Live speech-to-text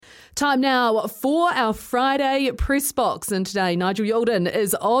Time now for our Friday press box. And today, Nigel Yalden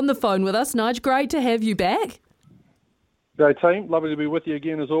is on the phone with us. Nige, great to have you back. Go team, lovely to be with you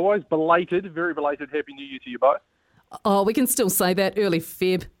again as always. Very belated Happy New Year to you both. Oh, we can still say that, early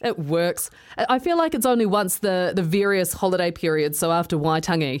Feb. It works. I feel like it's only once the various holiday periods, so after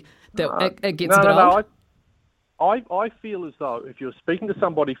Waitangi, that it gets a bit old. I feel as though if you're speaking to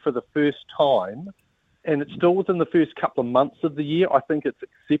somebody for the first time and it's still within the first couple of months of the year, I think it's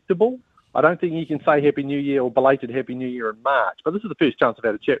acceptable. I don't think you can say Happy New Year or belated Happy New Year in March, but this is the first chance I've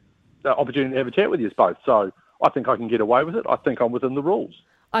had opportunity to have a chat with you both, so I think I can get away with it. I think I'm within the rules.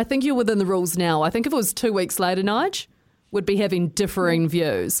 I think you're within the rules now. I think if it was 2 weeks later, Nige, we'd be having differing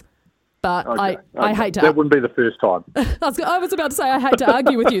views. But okay. I hate to... That wouldn't be the first time. I was about to say I hate to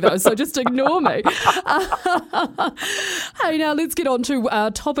argue with you, though, so just ignore me. Hey, now let's get on to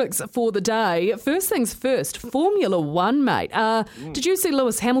our topics for the day. First things first, Formula One, mate. Did you see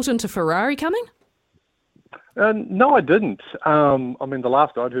Lewis Hamilton to Ferrari coming? No, I didn't. The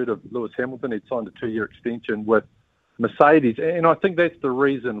last I'd heard of Lewis Hamilton, he'd signed a 2-year extension with Mercedes, and I think that's the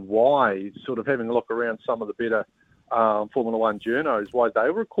reason why, sort of having a look around some of the better Formula One journos, why they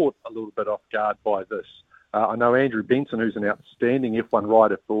were caught a little bit off guard by this. I know Andrew Benson, who's an outstanding F1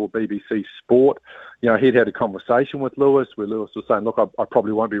 writer for BBC Sport, he'd had a conversation with Lewis where Lewis was saying, look, I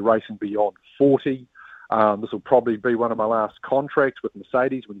probably won't be racing beyond 40. This will probably be one of my last contracts with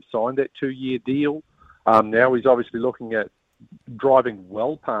Mercedes when he signed that 2-year deal. Now he's obviously looking at driving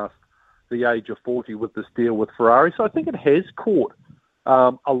well past the age of 40 with this deal with Ferrari. So I think it has caught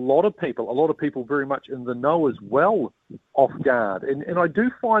a lot of people very much in the know as well, off guard. And I do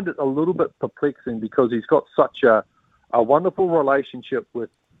find it a little bit perplexing because he's got such a wonderful relationship with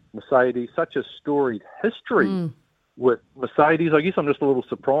Mercedes, such a storied history with Mercedes. I guess I'm just a little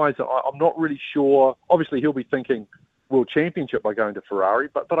surprised. I'm not really sure. Obviously, he'll be thinking World Championship by going to Ferrari,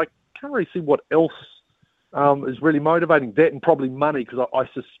 but I can't really see what else is really motivating that, and probably money, because I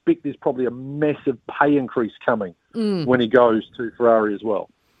suspect there's probably a massive pay increase coming when he goes to Ferrari as well.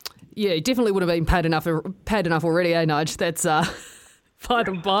 Yeah, he definitely would have been paid enough already, Nige? That's by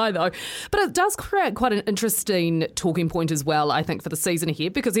the by, though. But it does create quite an interesting talking point as well, I think, for the season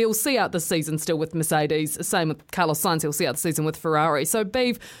ahead, because he'll see out the season still with Mercedes. Same with Carlos Sainz, he'll see out the season with Ferrari. So,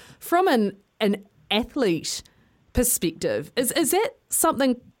 Beav, from an athlete perspective, is that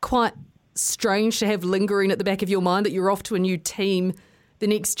something quite strange to have lingering at the back of your mind, that you're off to a new team the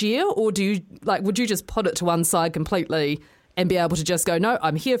next year? Or would you just put it to one side completely and be able to just go, no,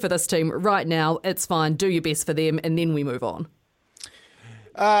 I'm here for this team right now, it's fine, do your best for them, and then we move on?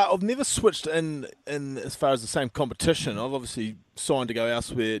 I've never switched in as far as the same competition. I've obviously signed to go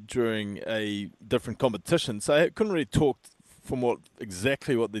elsewhere during a different competition, so I couldn't really talk from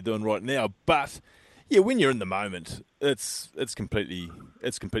exactly what they're doing right now. But yeah, when you're in the moment, it's completely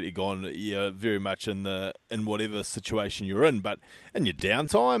gone. You're very much in whatever situation you're in, but in your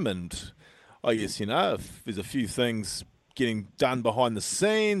downtime, and I guess if there's a few things getting done behind the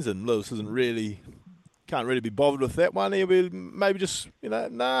scenes, and Lewis can't really be bothered with that one. He'll be maybe just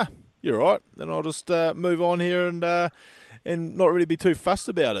nah, you're right. Then I'll just move on here and not really be too fussed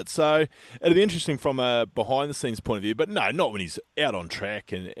about it. So it'll be interesting from a behind-the-scenes point of view, but no, not when he's out on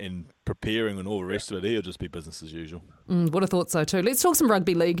track and preparing and all the rest of it. He'll just be business as usual. Would have thought so too. Let's talk some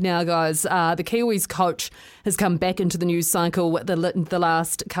rugby league now, guys. The Kiwis coach has come back into the news cycle the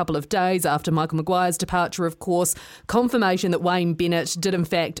last couple of days after Michael Maguire's departure, of course. Confirmation that Wayne Bennett did in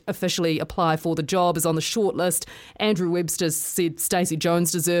fact officially apply for the job, is on the shortlist. Andrew Webster said Stacey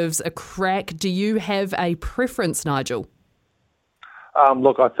Jones deserves a crack. Do you have a preference, Nigel?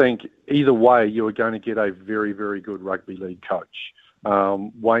 Look, I think either way you are going to get a very, very good rugby league coach.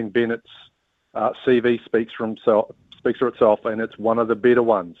 Wayne Bennett's CV speaks for itself, and it's one of the better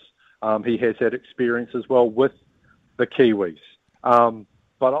ones. He has had experience as well with the Kiwis. But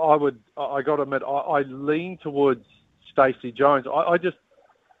I got to admit, I lean towards Stacey Jones.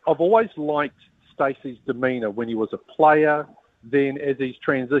 I've always liked Stacey's demeanour when he was a player, then as he's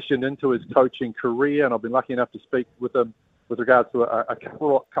transitioned into his coaching career, and I've been lucky enough to speak with him with regards to a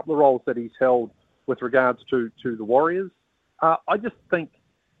couple of roles that he's held with regards to the Warriors. I just think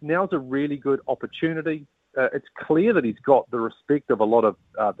now's a really good opportunity. It's clear that he's got the respect of a lot of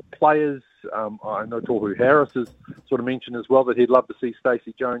the players. I know Tohu Harris has sort of mentioned as well that he'd love to see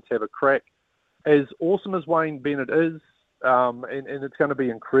Stacey Jones have a crack. As awesome as Wayne Bennett is, and it's going to be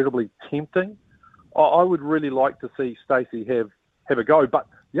incredibly tempting, I would really like to see Stacey have a go. But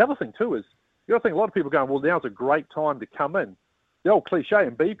the other thing too is, I think a lot of people are going, well, now's a great time to come in. The old cliche,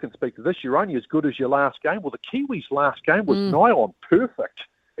 and Beav can speak to this, you're only as good as your last game. Well, the Kiwis' last game was nigh on perfect,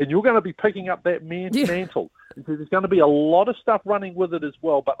 and you're going to be picking up that mantle. There's going to be a lot of stuff running with it as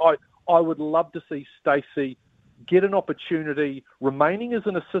well. But I would love to see Stacey get an opportunity, remaining as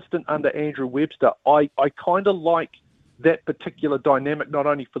an assistant under Andrew Webster. I kind of like that particular dynamic, not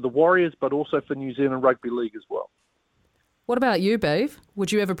only for the Warriors, but also for New Zealand Rugby League as well. What about you, Beav?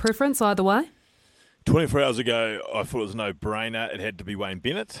 Would you have a preference either way? 24 hours ago, I thought it was a no-brainer. It had to be Wayne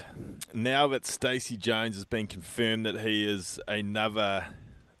Bennett. Now that Stacey Jones has been confirmed that he is another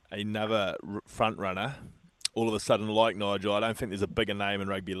front runner, all of a sudden, like Nigel, I don't think there's a bigger name in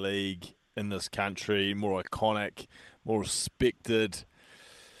rugby league in this country, more iconic, more respected.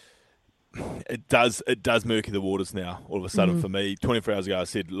 It does murky the waters now, all of a sudden for me. 24 hours ago, I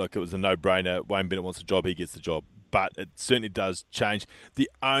said, look, it was a no-brainer. Wayne Bennett wants a job, he gets the job. But it certainly does change. The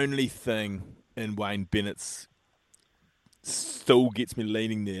only thing in Wayne Bennett's still gets me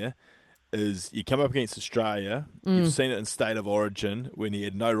leaning there is you come up against Australia. You've seen it in State of Origin when he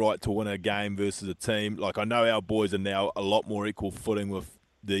had no right to win a game versus a team. Like, I know our boys are now a lot more equal footing with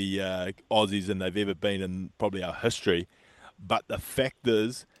the Aussies than they've ever been in probably our history. But the fact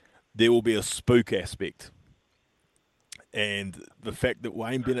is, there will be a spook aspect. And the fact that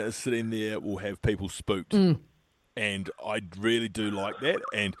Wayne Bennett is sitting there will have people spooked. And I really do like that,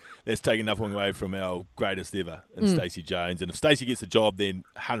 and that's taken nothing away from our greatest ever in Stacey Jones. And if Stacey gets the job, then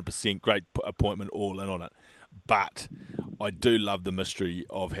 100% great appointment, all in on it. But I do love the mystery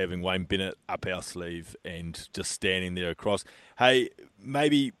of having Wayne Bennett up our sleeve and just standing there across. Hey,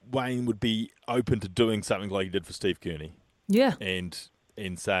 maybe Wayne would be open to doing something like he did for Steve Kearney. Yeah.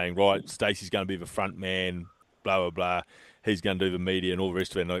 And saying, right, Stacey's going to be the front man, blah, blah, blah. He's going to do the media and all the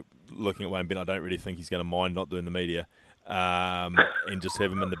rest of it. And like, looking at Wayne Bennett, I don't really think he's going to mind not doing the media and just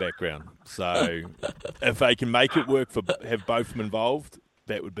have him in the background. So if they can make it work have both of them involved,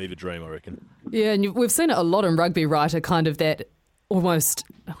 that would be the dream, I reckon. Yeah, and we've seen it a lot in rugby, right? A kind of that almost,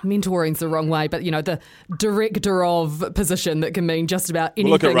 mentoring's the wrong way, but, the director of position that can mean just about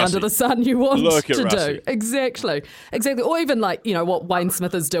anything under the sun you want to do. Exactly. Or even what Wayne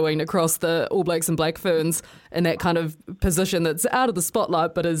Smith is doing across the All Blacks and Black Ferns in that kind of position that's out of the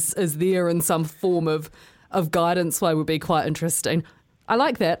spotlight but is there in some form of guidance way would be quite interesting. I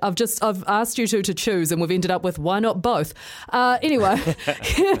like that. I've asked you two to choose, and we've ended up with why not both. Anyway,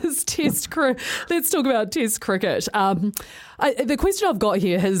 here's Test cricket. Let's talk about Test cricket. The question I've got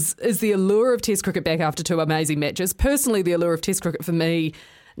here is the allure of Test cricket back after two amazing matches. Personally, the allure of Test cricket for me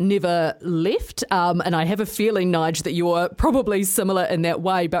never left, and I have a feeling, Nige, that you're probably similar in that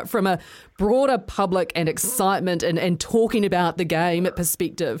way. But from a broader public and excitement and talking about the game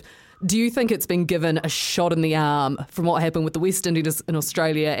perspective, do you think it's been given a shot in the arm from what happened with the West Indies in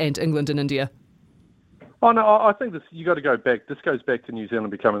Australia and England and India? Oh, no, I think you got to go back. This goes back to New Zealand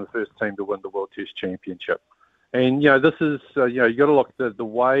becoming the first team to win the World Test Championship. And, this is, you got to look at the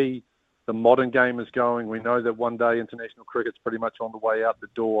way the modern game is going. We know that one day international cricket's pretty much on the way out the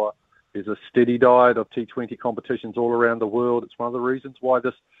door. There's a steady diet of T20 competitions all around the world. It's one of the reasons why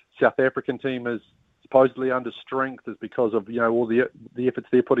this South African team is supposedly under strength is because of all the efforts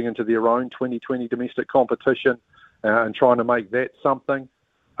they're putting into their own 2020 domestic competition and trying to make that something.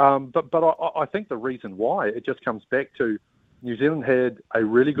 But I think the reason why it just comes back to New Zealand had a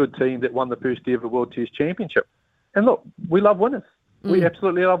really good team that won the first ever World Test Championship. And look, we love winners. We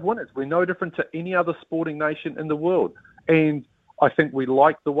absolutely love winners. We're no different to any other sporting nation in the world. And I think we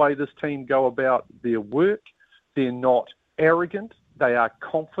like the way this team go about their work. They're not arrogant. They are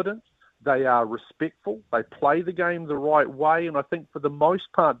confident. They are respectful. They play the game the right way. And I think for the most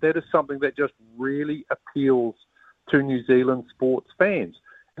part, that is something that just really appeals to New Zealand sports fans.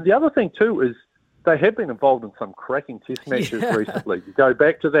 And the other thing, too, is they have been involved in some cracking test matches recently. You go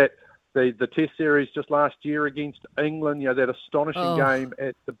back to that, the test series just last year against England, that astonishing game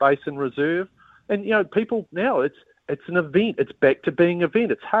at the Basin Reserve. And, people now, it's an event. It's back to being an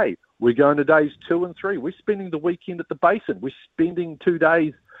event. It's, hey, we're going to days 2 and 3. We're spending the weekend at the Basin. We're spending 2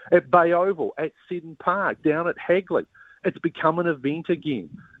 days at Bay Oval, at Seddon Park, down at Hagley. It's become an event again.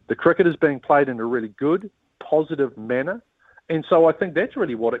 The cricket is being played in a really good, positive manner. And so I think that's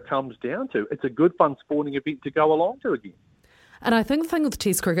really what it comes down to. It's a good, fun sporting event to go along to again. And I think the thing with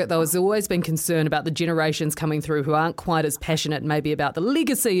Test cricket, though, has always been concern about the generations coming through who aren't quite as passionate maybe about the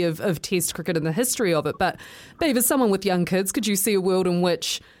legacy of Test cricket and the history of it. But, Beav, as someone with young kids, could you see a world in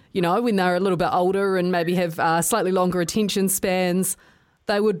which, when they're a little bit older and maybe have slightly longer attention spans,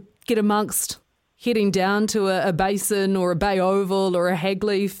 they would get amongst heading down to a Basin or a Bay Oval or a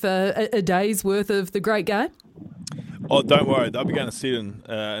Hagley for a day's worth of the great game? Oh, don't worry. They'll be going to Seddon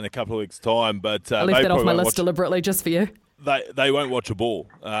in a couple of weeks' time. But I left that off my list deliberately just for you. They won't watch a ball,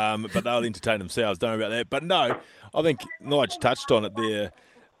 but they'll entertain themselves. Don't worry about that. But no, I think Nige touched on it there.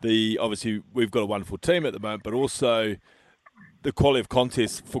 obviously we've got a wonderful team at the moment, but also the quality of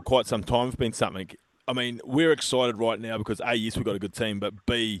contests for quite some time has been something. I mean, we're excited right now because A, yes, we've got a good team, but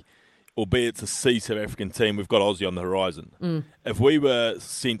B, albeit it's a C South African team, we've got Aussie on the horizon. If we were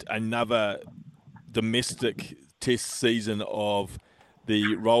sent another domestic test season of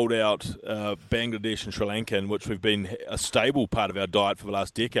the rolled out Bangladesh and Sri Lanka, in which we've been a stable part of our diet for the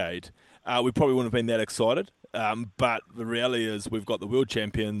last decade, we probably wouldn't have been that excited. But the reality is we've got the world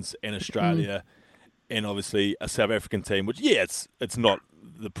champions and Australia and obviously a South African team, which, it's not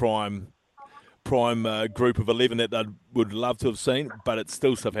the prime group of 11 that they would love to have seen, but it's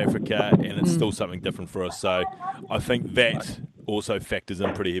still South Africa and it's still something different for us. So I think that also factors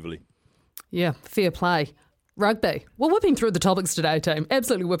in pretty heavily. Yeah, fair play. Rugby. We're whipping through the topics today, team.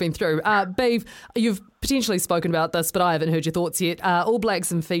 Absolutely whipping through. Beav, you've potentially spoken about this, but I haven't heard your thoughts yet. All Blacks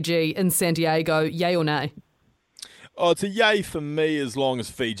and Fiji in Santiago, yay or nay? Oh, it's a yay for me as long as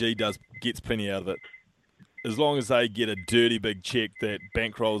Fiji gets plenty out of it. As long as they get a dirty big check that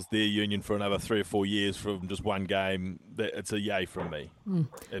bankrolls their union for another 3 or 4 years from just one game, it's a yay from me.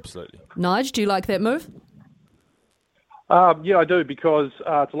 Absolutely. Nige, do you like that move? Yeah, I do, because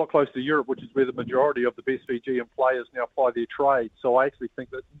it's a lot closer to Europe, which is where the majority of the best Fijian players now ply their trade. So I actually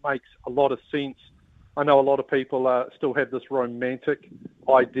think that makes a lot of sense. I know a lot of people still have this romantic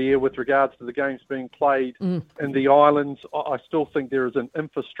idea with regards to the games being played in the islands. I still think there is an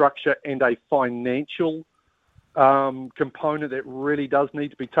infrastructure and a financial component that really does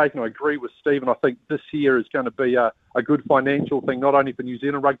need to be taken. I agree with Stephen. I think this year is going to be a good financial thing, not only for New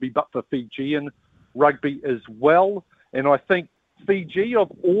Zealand rugby, but for Fijian rugby as well. And I think Fiji,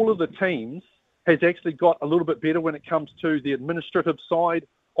 of all of the teams, has actually got a little bit better when it comes to the administrative side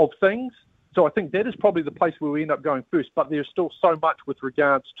of things. So I think that is probably the place where we end up going first. But there's still so much with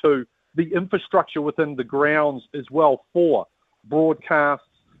regards to the infrastructure within the grounds as well for broadcasts,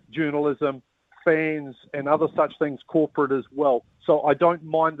 journalism, fans, and other such things, corporate as well. So I don't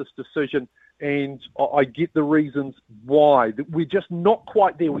mind this decision, and I get the reasons why. We're just not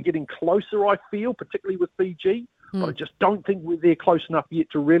quite there. We're getting closer, I feel, particularly with Fiji, but I just don't think we're there close enough yet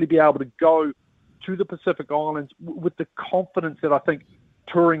to really be able to go to the Pacific Islands with the confidence that I think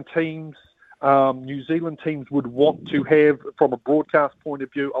touring teams, New Zealand teams would want to have from a broadcast point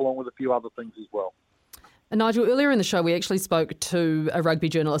of view, along with a few other things as well. And Nigel, earlier in the show, we actually spoke to a rugby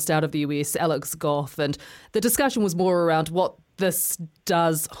journalist out of the US, Alex Goff, and the discussion was more around what this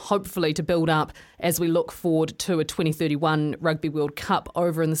does, hopefully, to build up as we look forward to a 2031 Rugby World Cup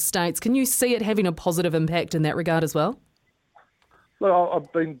over in the States. Can you see it having a positive impact in that regard as well? Well,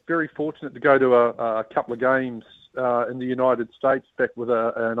 I've been very fortunate to go to a couple of games in the United States back with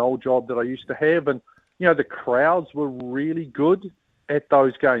an old job that I used to have. And, the crowds were really good at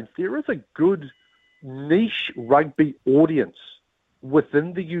those games. There is a good niche rugby audience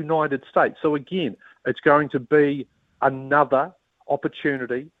within the United States. So again, it's going to be another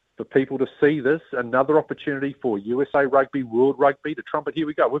opportunity for people to see this, another opportunity for USA Rugby, World Rugby to trumpet. Here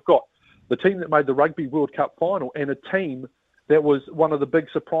we go. We've got the team that made the Rugby World Cup final and a team that was one of the big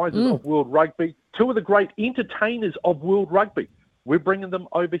surprises of World Rugby, two of the great entertainers of World Rugby. We're bringing them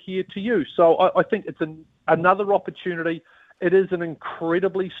over here to you. So I think it's another opportunity. It is an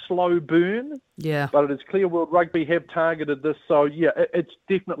incredibly slow burn, but it is clear World Rugby have targeted this. So, it's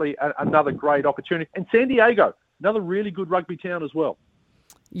definitely another great opportunity. And San Diego, another really good rugby town as well.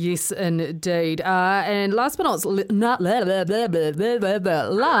 Yes, indeed. And last but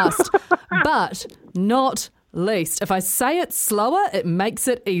not least, if I say it slower, it makes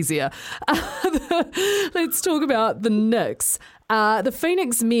it easier. Let's talk about the Knicks. The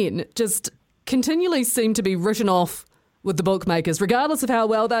Phoenix men just continually seem to be written off with the bookmakers, regardless of how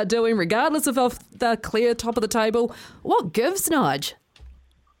well they're doing, regardless of if they're clear top of the table. What gives, Nige?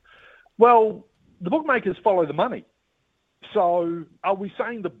 Well, the bookmakers follow the money. So are we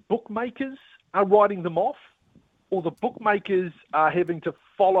saying the bookmakers are writing them off, or the bookmakers are having to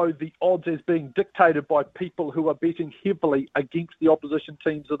follow the odds as being dictated by people who are betting heavily against the opposition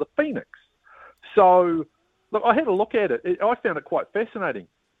teams of the Phoenix? So, look, I had a look at it. I found it quite fascinating.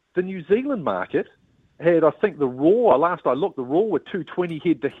 The New Zealand market had, I think, the Raw, last I looked, the Raw were 220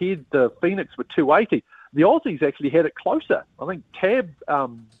 head-to-head, the Phoenix were 280. The Aussies actually had it closer. I think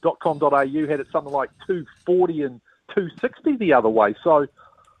tab.com.au had it something like 240 and 260 the other way. So,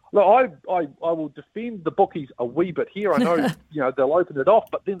 look, I will defend the bookies a wee bit here. I know, they'll open it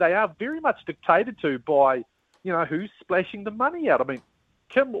off, but then they are very much dictated to by, who's splashing the money out. I mean,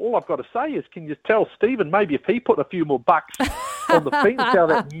 Kim, all I've got to say is, can you tell Stephen maybe if he put a few more bucks on the Phoenix out of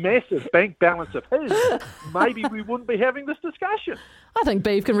that massive bank balance of his, maybe we wouldn't be having this discussion. I think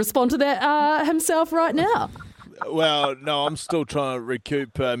Beav can respond to that himself right now. Well, no, I'm still trying to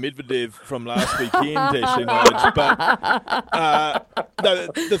recoup Medvedev from last weekend, actually, Nige. But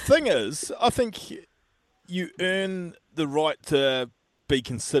the thing is, I think you earn the right to be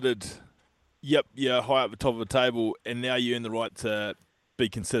considered, yep, you're high up the top of the table, and now you earn the right to be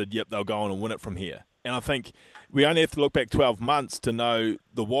considered, yep, they'll go on and win it from here. And I think we only have to look back 12 months to know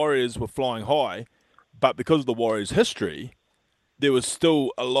the Warriors were flying high, but because of the Warriors' history, there was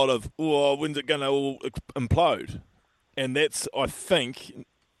still a lot of, when's it going to all implode? And that's, I think,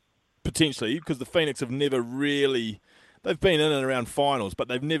 potentially, because the Phoenix have never really, they've been in and around finals, but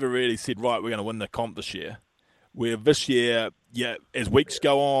they've never really said, right, we're going to win the comp this year. Where this year, yeah, as weeks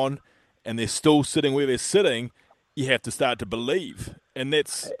go on and they're still sitting where they're sitting, you have to start to believe. And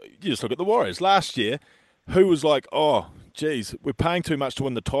that's, you just look at the Warriors. Last year, who was like, oh, geez, we're paying too much to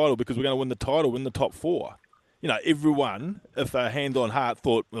win the title because we're going to win the title, win the top four. You know, everyone, if they're hand on heart,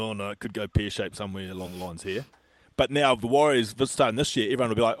 thought, oh, no, it could go pear-shaped somewhere along the lines here. But now the Warriors, starting this year, everyone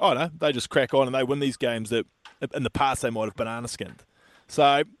will be like, oh, no, they just crack on and they win these games that in the past they might have banana-skinned.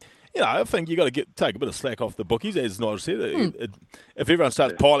 So, you know, I think you've got to take a bit of slack off the bookies, as Nigel said. If everyone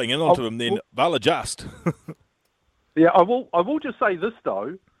starts piling in onto them, then they'll adjust. Yeah, I will just say this,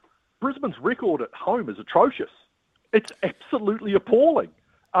 though. Brisbane's record at home is atrocious. It's absolutely appalling.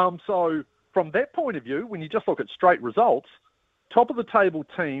 So from that point of view, when you just look at straight results, top of the table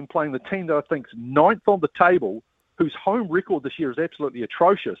team playing the team that I think's ninth on the table, whose home record this year is absolutely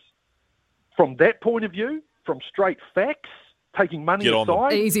atrocious. From that point of view, from straight facts, taking money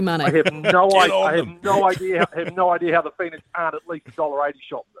aside, easy money. I have no idea how the Phoenix aren't at least $1.80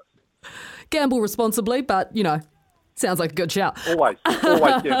 shot this. Gamble responsibly, but, you know, sounds like a good shout. Always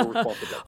gamble responsibly.